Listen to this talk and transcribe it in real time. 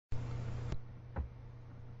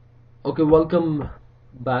Okay, welcome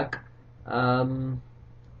back. Um,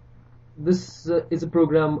 this is a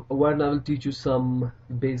program where I will teach you some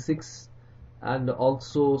basics and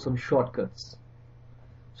also some shortcuts.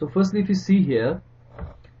 So firstly, if you see here,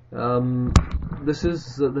 um, this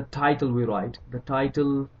is the title we write. The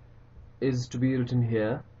title is to be written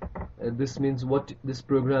here. This means what this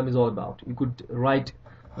program is all about. You could write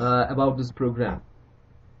about this program.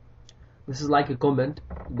 This is like a comment,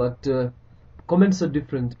 but comments are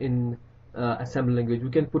different in assembly language. We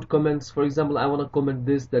can put comments. For example, I want to comment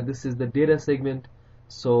that this is the data segment,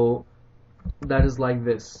 so that is like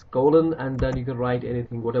this colon, and then you can write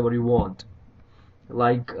anything, whatever you want,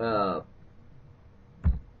 like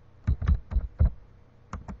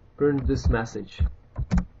print this message,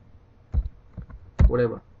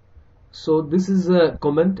 whatever. So this is a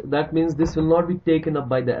comment. That means this will not be taken up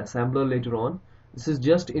by the assembler later on. This is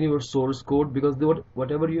just in your source code, because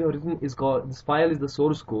whatever you have written is called, this file is the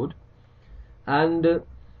source code, and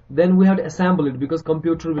then we have to assemble it, because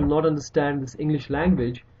computer will not understand this English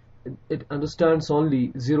language. It understands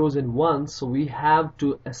only zeros and ones, so we have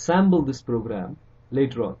to assemble this program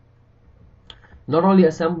later on. Not only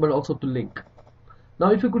assemble, but also to link.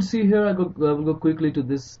 Now if you could see here, I will go quickly to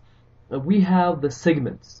this. We have the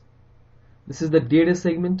segments. This is the data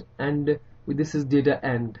segment, and this is data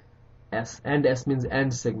end. S means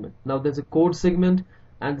end segment. Now there's a code segment,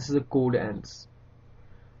 and this is a code ends.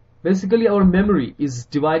 Basically, our memory is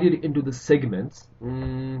divided into the segments.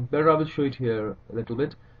 Better I will show it here a little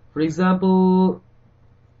bit. For example,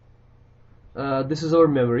 this is our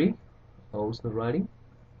memory. Oh, it's not writing.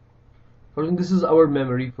 For example, this is our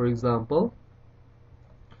memory. For example,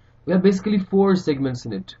 we have basically 4 segments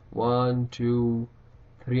in it. 1, 2,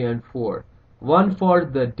 3, and 4. One for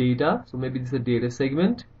the data, so maybe this is a data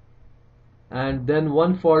segment, and then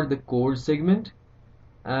one for the code segment,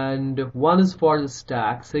 and one is for the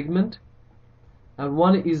stack segment, and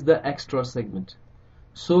one is the extra segment.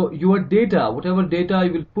 So your data, whatever data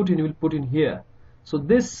you will put in here. So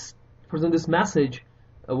this, for example, this message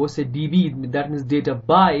was a db, that means data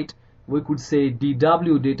byte. We could say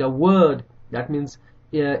dw, data word, that means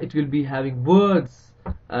it will be having words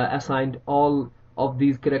assigned, all of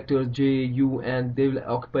these characters J, U, and they will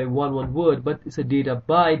occupy one word, but it's a data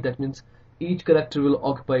byte. That means each character will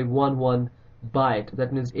occupy one byte.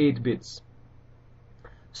 That means 8 bits.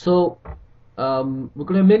 So we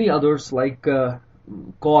could have many others, like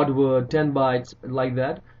code word 10 bytes, like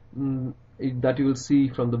that, that you will see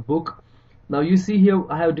from the book. Now you see here,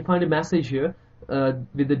 I have defined a message here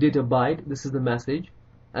with the data byte. This is the message,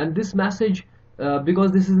 and this message,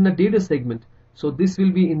 because this is in a data segment, so this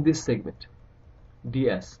will be in this segment,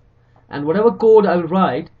 DS, and whatever code I will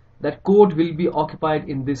write, that code will be occupied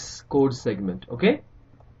in this code segment. Okay,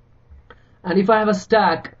 and if I have a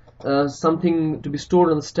stack, something to be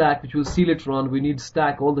stored on the stack, which we'll see later on, we need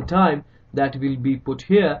stack all the time, that will be put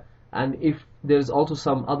here. And if there's also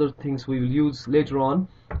some other things we will use later on,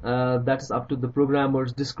 that's up to the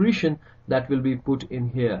programmer's discretion, that will be put in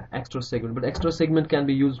here, extra segment. But extra segment can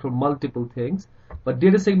be used for multiple things, but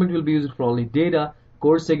data segment will be used for only data,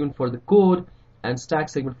 code segment for the code, and stack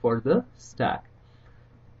segment for the stack.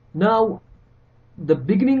 Now the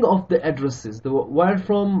beginning of the addresses, where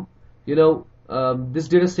from, this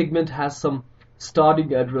data segment has some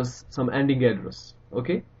starting address, some ending address.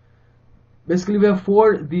 Okay, basically we have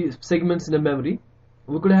 4 these segments in a memory.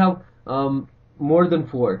 We could have more than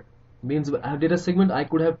 4. Means I have data segment, I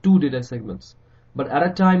could have 2 data segments, but at a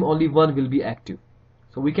time only one will be active.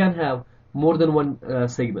 So we can have more than 1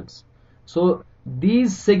 segments. So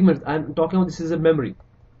these segments I'm talking about, this is a memory,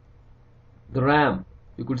 the RAM,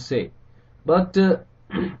 you could say. But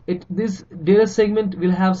this data segment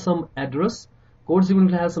will have some address, code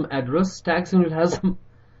segment will have some address, stack segment will have some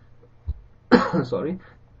sorry,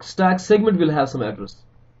 stack segment will have some address.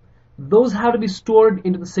 Those have to be stored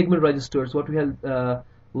into the segment registers, what we have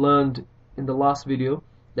learned in the last video,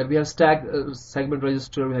 that we have stack segment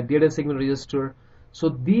register, we have data segment register. So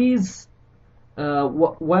these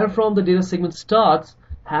where from the data segment starts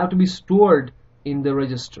have to be stored in the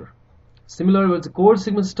register. Similarly, with the code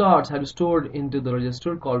segment starts, have to be stored into the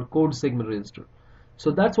register called code segment register. So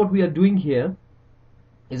that's what we are doing here,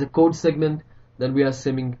 is a code segment. Then we are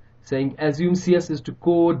saying assume CS is to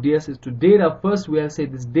code, DS is to data. First we have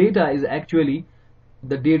said this data is actually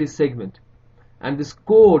the data segment, and this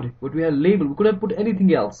code, what we have labeled, we could have put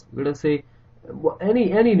anything else. We could have say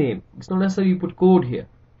any name. It's not necessary you put code here.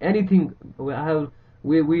 Anything.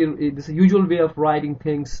 This is a usual way of writing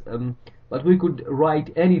things, but we could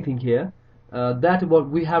write anything here. That what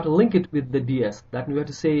we have to link it with the DS. That we have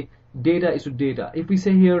to say data is to data. If we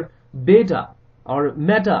say here beta or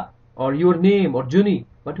meta or your name or Juni,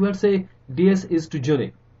 but we have to say ds is to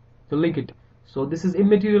June to link it. So this is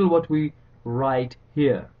immaterial what we write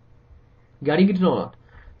here. Getting it or not?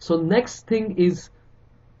 So next thing is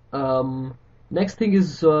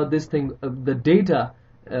this thing, the data.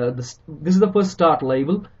 This is the first start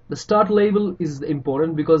label. The start label is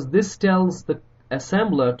important because this tells the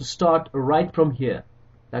assembler to start right from here.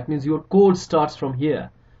 That means your code starts from here.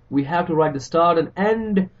 We have to write the start and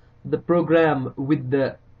end the program with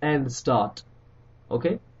the end start.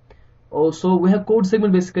 Okay. Also, we have code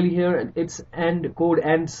segment basically here, and its end code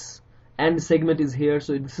ends. End segment is here.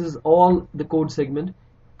 So this is all the code segment.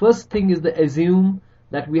 First thing is the assume,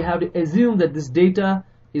 that we have to assume that this data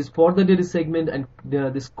is for the data segment, and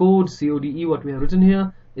this code CODE what we have written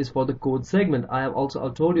here is for the code segment. I have also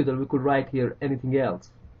told you that we could write here anything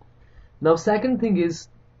else. Now second thing is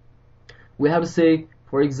we have to say,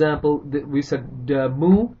 for example, we said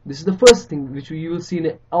move. This is the first thing which you will see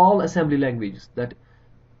in all assembly languages, that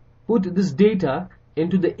put this data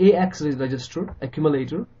into the AX register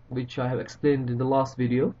accumulator, which I have explained in the last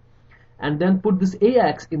video, and then put this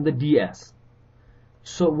AX in the DS.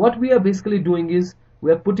 So what we are basically doing is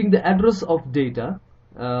we are putting the address of data.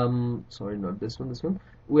 Sorry, not this one. This one.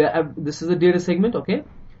 This is a data segment. Okay,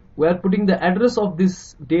 we are putting the address of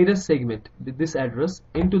this data segment, this address,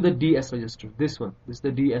 into the DS register. This one. This is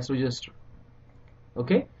the DS register.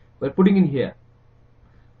 Okay, we are putting in here.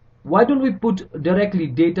 Why don't we put directly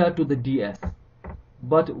data to the DS?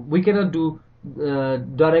 But we cannot do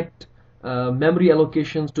direct memory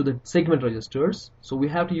allocations to the segment registers, so we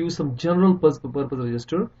have to use some general purpose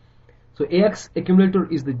register. So AX accumulator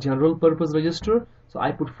is the general purpose register, so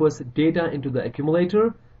I put first data into the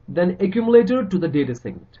accumulator, then accumulator to the data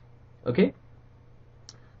segment. Okay,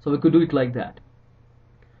 so we could do it like that.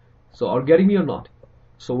 So are you getting me or not?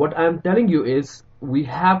 So what I am telling you is we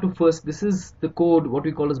have to first, this is the code what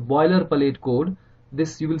we call as boilerplate code.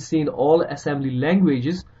 This you will see in all assembly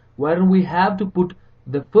languages, where we have to put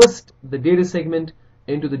the data segment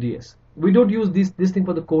into the DS. We don't use this thing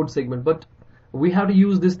for the code segment, but we have to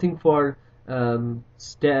use this thing for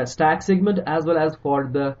stack segment as well as for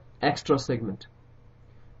the extra segment.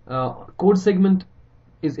 Code segment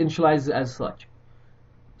is initialized as such.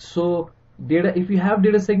 So data, if you have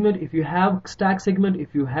data segment, if you have stack segment,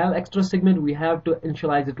 if you have extra segment, we have to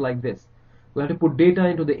initialize it like this. We have to put data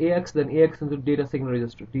into the AX, then AX into data segment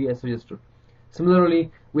register, DS register. Similarly,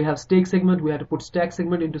 we have stack segment, we have to put stack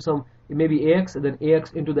segment into some, maybe AX, and then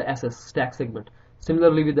AX into the SS stack segment.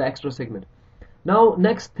 Similarly with the extra segment. Now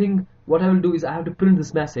next thing what I will do is I have to print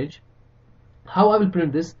this message. How I will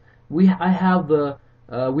print this? We have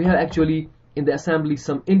actually in the assembly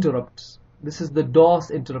some interrupts. This is the DOS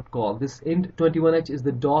interrupt call. This int 21H is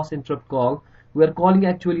the DOS interrupt call. We are calling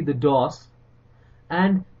actually the DOS.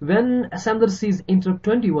 And when assembler sees interrupt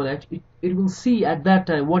 21H, it will see at that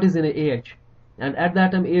time what is in a AH. And at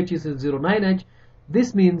that time AH is 09H.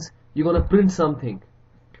 This means you're going to print something.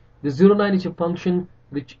 The 09 is a function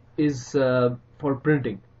which is for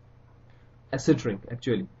printing a string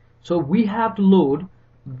actually. So we have to load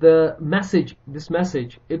the message,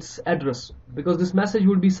 its address, because this message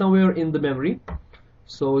will be somewhere in the memory.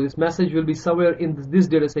 So this message will be somewhere in this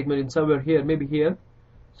data segment, in somewhere here, maybe here.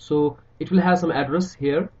 So it will have some address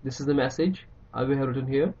here. This is the message I will have written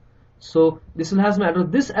here. So this will have some address.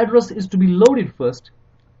 This address is to be loaded first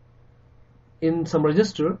in some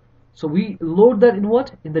register. So we load that in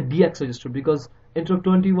what? In the DX register, because interrupt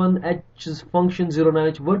 21H's function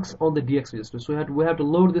 09H works on the DX register. So we have to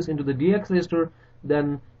load this into the DX register,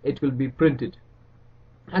 then it will be printed.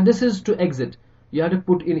 And this is to exit. You have to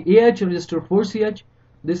put in AH register 4CH.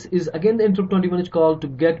 This is again the interrupt 21H call to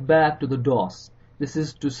get back to the DOS. This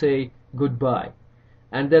is to say goodbye.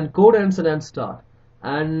 And then code ends and end start.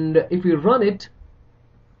 And if we run it,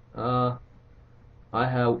 I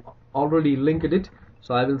have already linked it.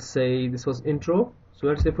 So I will say this was intro. So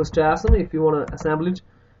let's say first asm, if you want to assemble it,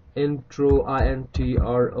 intro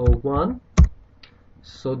intro1.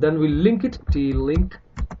 So then we link it, t-link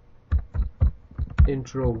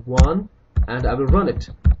intro1, and I will run it.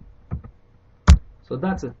 So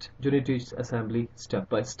that's it. You need to teach assembly step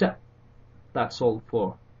by step. That's all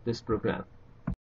for this program.